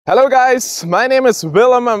Hello guys, my name is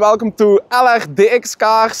Willem and welcome to LRDX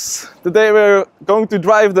Cars. Today we're going to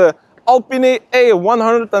drive the Alpine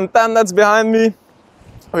A110 that's behind me.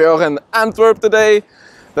 We are in Antwerp today.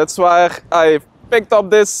 That's why I picked up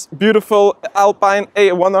this beautiful Alpine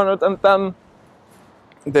A110.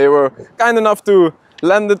 They were kind enough to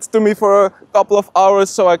lend it to me for a couple of hours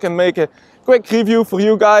so I can make a quick review for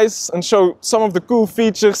you guys and show some of the cool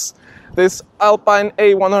features this Alpine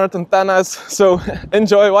A110 has. So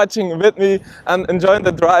enjoy watching with me and enjoy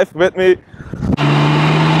the drive with me.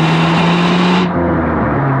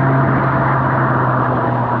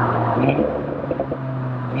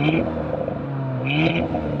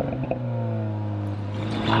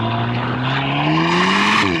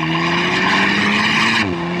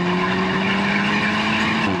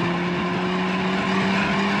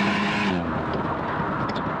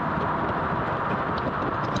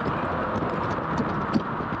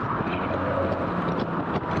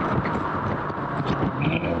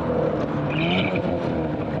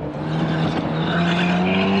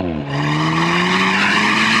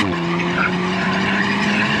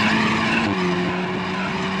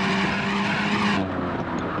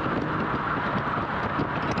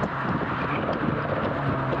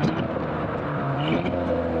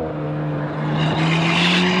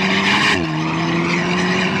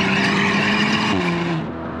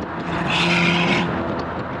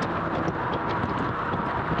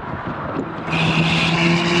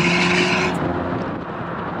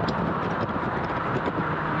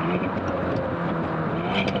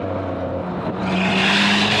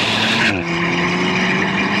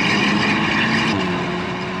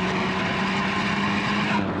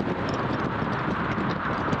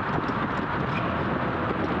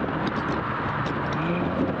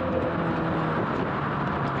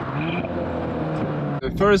 The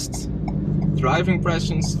first driving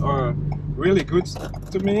impressions are really good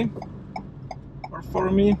to me, or for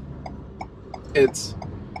me. It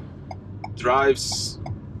drives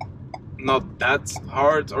not that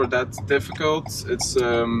hard or that difficult. It's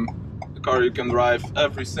a car you can drive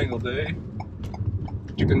every single day.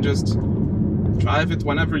 You can just drive it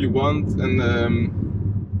whenever you want and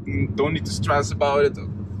don't need to stress about it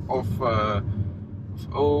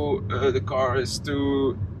the car is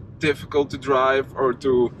too difficult to drive or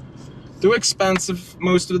too expensive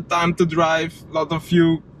most of the time to drive. A lot of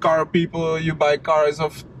you car people, you buy cars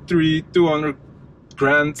of 200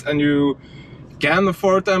 grand and you can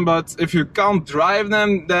afford them, but if you can't drive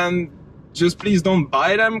them, then just please don't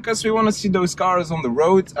buy them, because we want to see those cars on the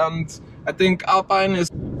road. And I think Alpine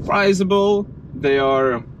is priceable. They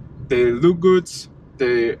look good.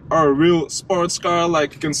 They are a real sports car.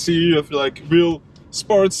 Like you can see, you have like real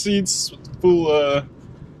sports seats, full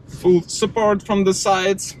support from the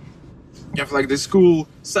sides. You have like this cool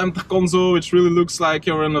center console, which really looks like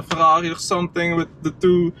you're in a Ferrari or something, with the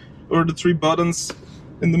 2 or the 3 buttons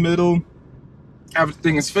in the middle.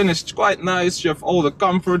 Everything is finished quite nice. You have all the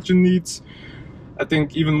comfort you need. I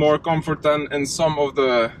think even more comfort than in some of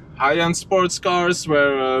the high-end sports cars,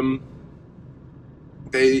 where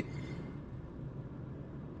they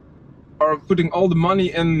are putting all the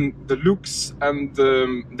money in the looks and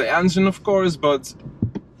the engine, of course, but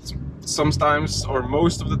sometimes, or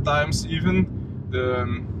most of the times even, the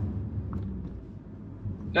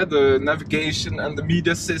navigation and the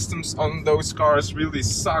media systems on those cars really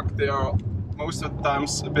suck. They are most of the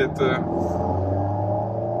times a bit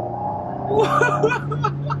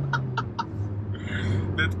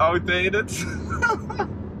bit outdated.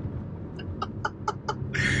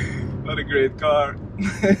 What a great car.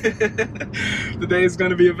 Today is going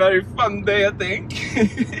to be a very fun day, I think.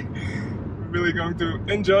 We're really going to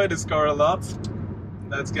enjoy this car a lot.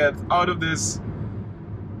 Let's get out of this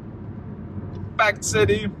packed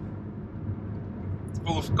city,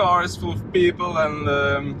 full of cars, full of people, and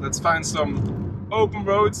let's find some open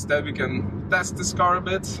roads that we can test this car a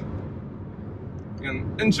bit. We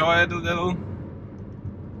can enjoy it a little.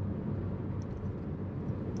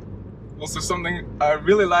 Also, something I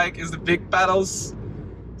really like is the big pedals.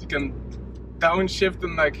 You can downshift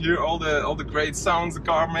and like hear all the great sounds the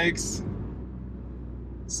car makes.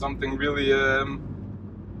 Something really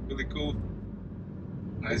really cool.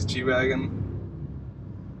 Nice G-Wagon.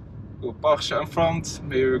 Cool Porsche in front.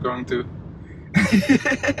 Maybe we're going to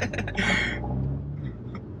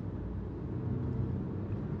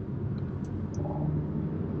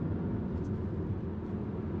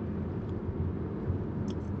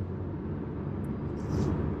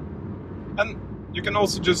and you can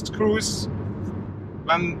also just cruise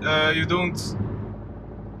when you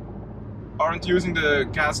aren't using the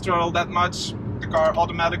gas throttle that much. The car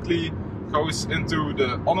automatically goes into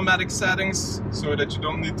the automatic settings, so that you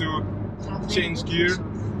don't need to change gear.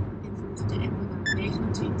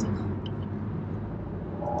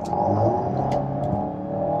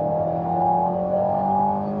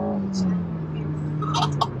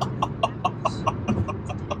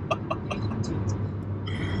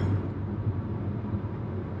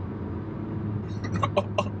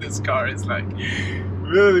 This car is like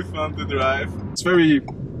really fun to drive. It's very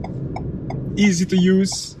easy to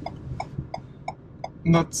use,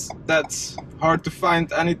 not that hard to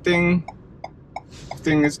find anything.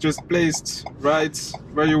 Everything is just placed right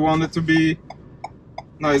where you want it to be.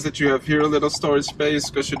 Nice that you have here a little storage space,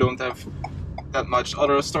 because you don't have that much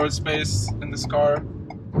other storage space in this car.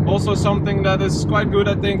 Also, something that is quite good,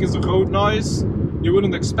 I think, is the road noise. You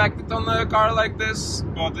wouldn't expect it on a car like this,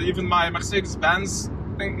 but even my Mercedes-Benz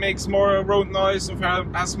I think makes more road noise, or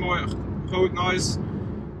has more road noise.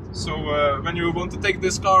 So when you want to take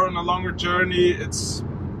this car on a longer journey, it's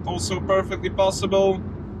also perfectly possible.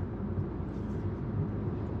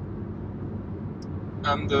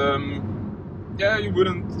 And yeah, you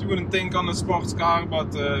wouldn't think on a sports car,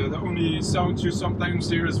 but the only sound you sometimes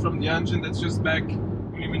hear is from the engine that's just back.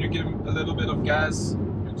 Only when you give a little bit of gas,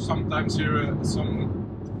 you sometimes hear some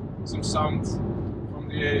sound from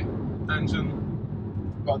the engine.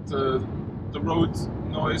 But the road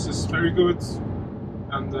noise is very good,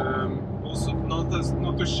 and also not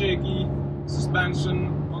too shaky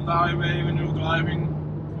suspension on the highway when you're driving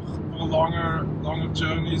for longer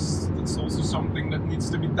journeys. That's also something that needs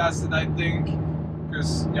to be tested, I think,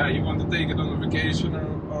 because yeah, you want to take it on a vacation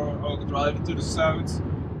or drive it to the south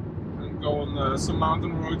and go on some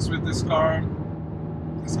mountain roads with this car.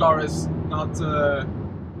 This car is not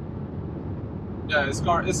this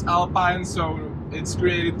car is Alpine, so it's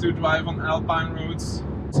created to drive on Alpine roads.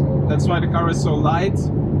 That's why the car is so light.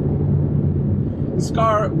 This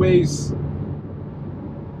car weighs,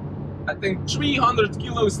 I think, 300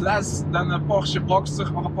 kilos less than a Porsche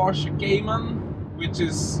Boxster or a Porsche Cayman, which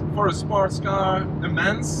is, for a sports car,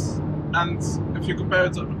 immense. And if you compare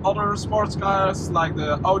it to other sports cars like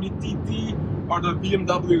the Audi TT or the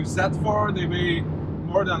BMW Z4, they weigh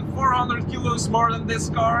more than 400 kilos more than this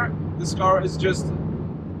car. This car is just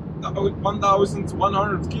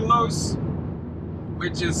 1,100 kilos,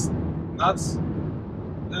 which is nuts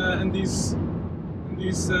in these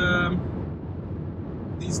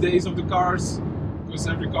days of the cars, because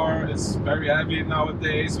every car is very heavy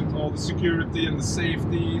nowadays with all the security and the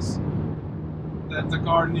safeties that the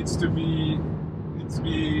car needs to be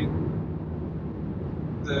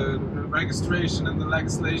the registration and the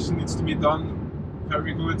legislation needs to be done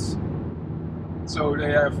very good. So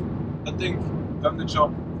they have, I think, done the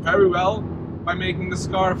job very well by making this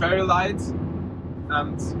car very light,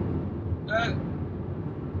 and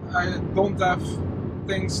I don't have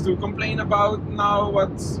things to complain about now,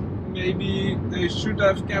 but maybe they should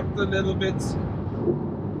have kept a little bit.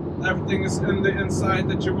 Everything is in the inside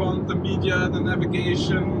that you want, the media, the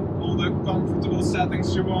navigation, all the comfortable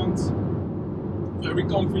settings you want. Very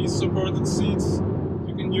comfy supported seats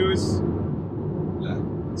you can use. Yeah,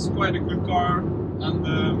 it's quite a good car. And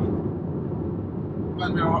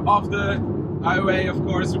when we are off the highway, of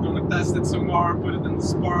course, we're going to test it some more, put it in the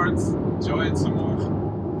sport, enjoy it some more.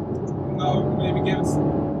 Now, maybe give it...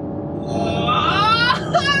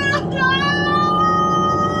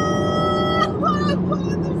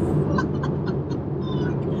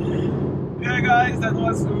 Yeah, guys, that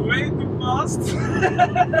was way too fast.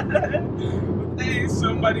 But hey,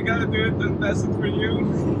 somebody gotta do it and test it for you.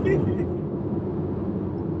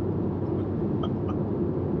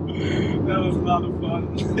 That was a lot of fun.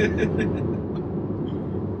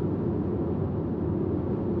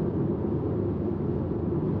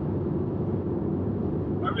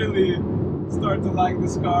 I really start to like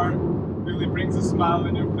this car. Really brings a smile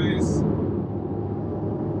on your face.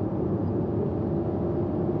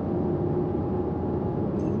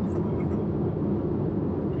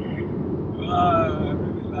 I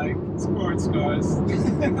really like sports cars.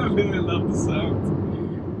 I really love the sound.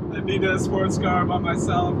 I need a sports car by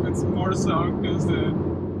myself. It's more so because the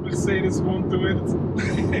Mercedes won't do it.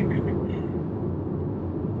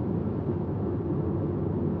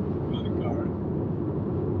 Funny car.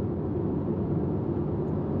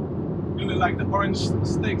 Really like the orange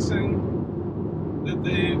stitching that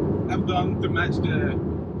they have done to match the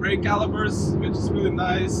brake calipers, which is really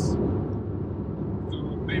nice.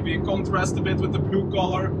 To maybe contrast a bit with the blue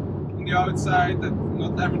color on the outside, that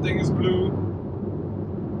not everything is blue.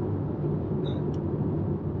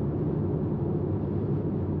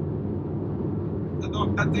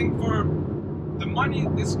 I think for the money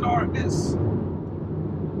this car is,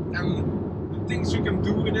 and the things you can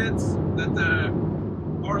do with it that there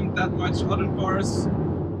aren't that much other cars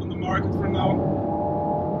on the market for now.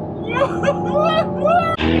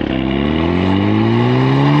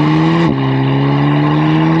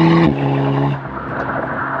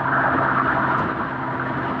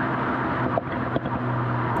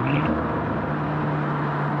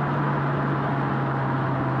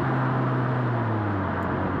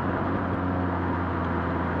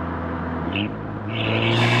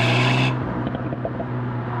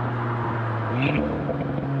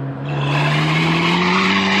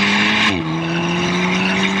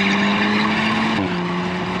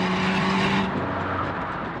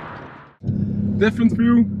 Different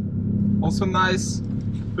view, also nice.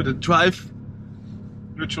 Put it drive,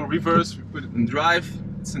 neutral reverse, we put it in drive.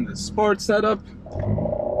 It's in the sport setup.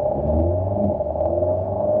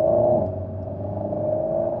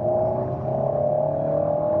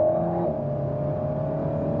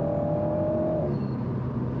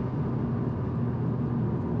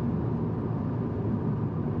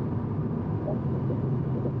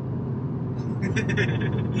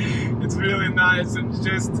 It's really nice, and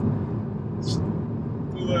just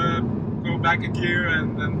go back a gear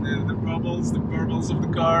and then the bubbles of the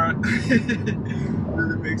car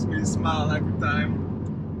really makes me smile every time.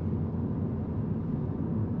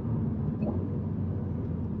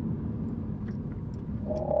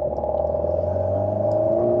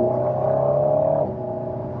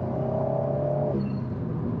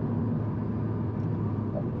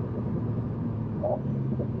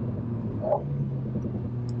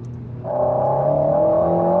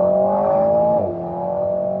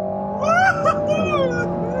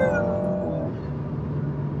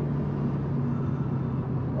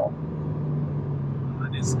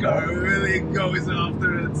 This car really goes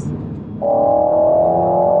after it.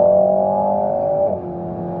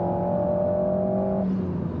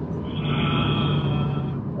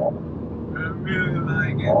 I really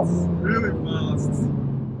like it. Really fast.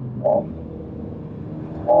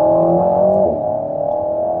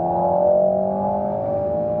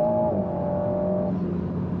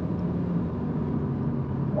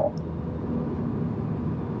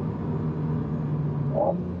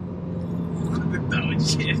 Oh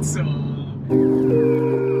shit, so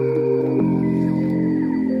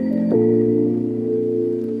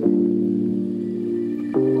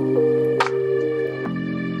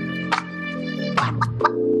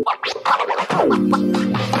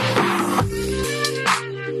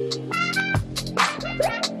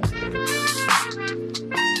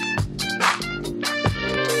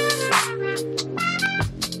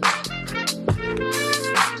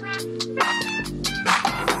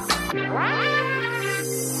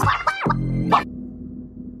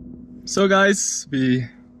So guys, we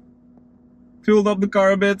fueled up the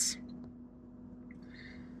car a bit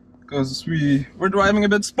because we were driving a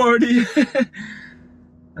bit sporty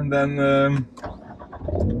and then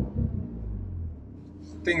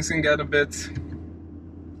things can get a bit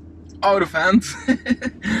out of hand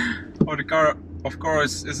or the car of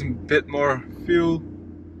course is a bit more fuel,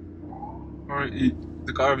 or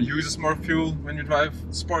the car uses more fuel when you drive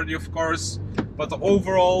sporty of course, but the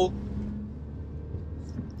overall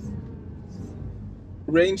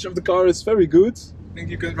range of the car is very good. I think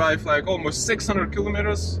you can drive like almost 600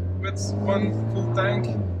 kilometers with one full tank,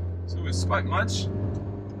 so it's quite much.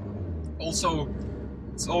 Also,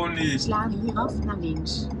 it's only 6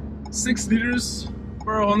 liters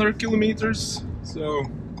per 100 kilometers, so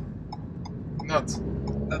not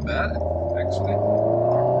that bad actually.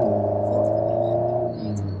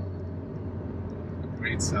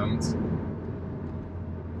 Great sound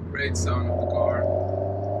of the car.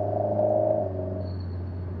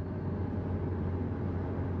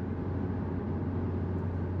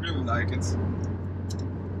 Really like it.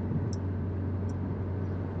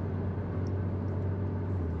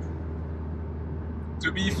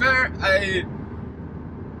 To be fair, I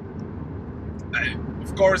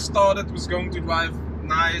of course thought it was going to drive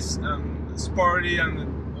nice and sporty and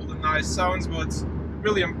all the nice sounds, but it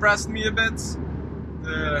really impressed me a bit.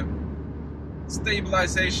 The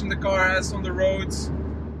stabilization the car has on the road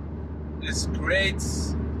is great.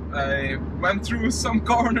 I went through some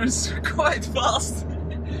corners quite fast.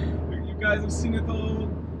 You guys have seen it all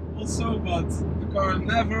also, but the car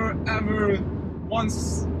never ever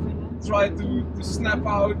once tried to snap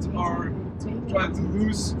out or try to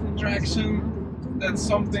lose traction. That's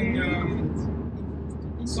something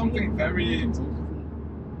very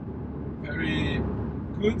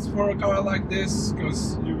good for a car like this,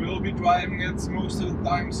 because you will be driving it most of the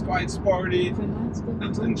times quite sporty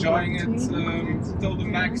and enjoying it till the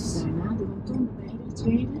max.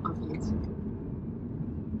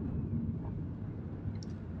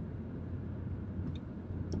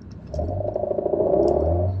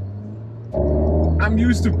 I'm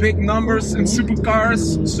used to big numbers in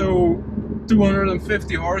supercars, so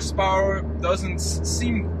 250 horsepower doesn't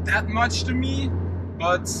seem that much to me,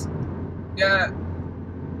 but yeah,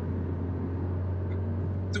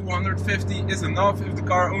 250 is enough if the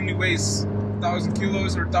car only weighs 1000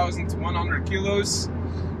 kilos or 1100 kilos.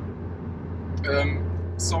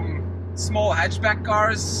 Some small hatchback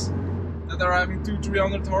cars that are having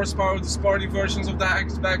 200-300 horsepower, the sporty versions of the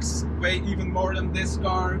hatchbacks weigh even more than this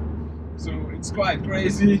car. So it's quite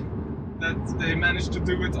crazy that they managed to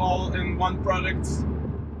do it all in one product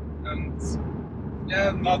and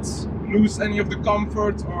yeah, not lose any of the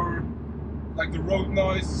comfort, or like the road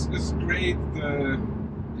noise is great.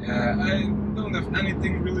 Yeah, I don't have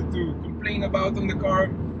anything really to complain about on the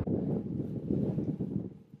car.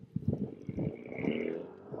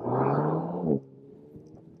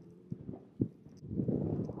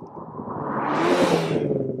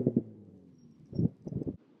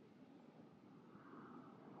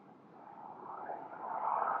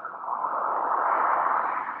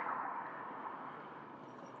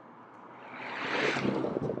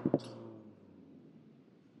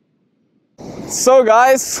 So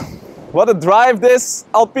guys, what a drive this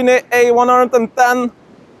Alpine A110,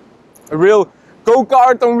 a real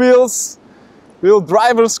go-kart on wheels, real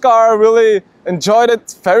driver's car. Really enjoyed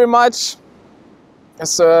it very much.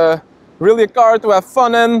 It's really a car to have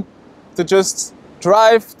fun in, to just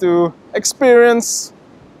drive, to experience.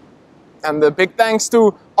 And a big thanks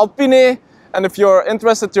to Alpine. And if you're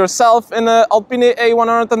interested yourself in an Alpine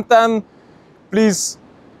A110, please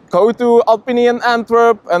go to Alpine in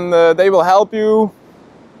Antwerp and they will help you.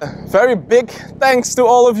 Very big thanks to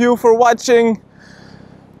all of you for watching.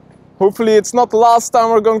 Hopefully it's not the last time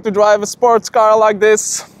we're going to drive a sports car like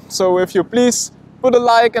this. So if you please put a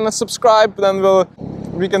like and a subscribe, then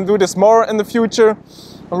we can do this more in the future.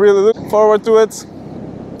 I'm really looking forward to it.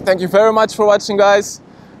 Thank you very much for watching, guys,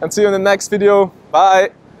 and see you in the next video.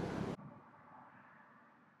 Bye!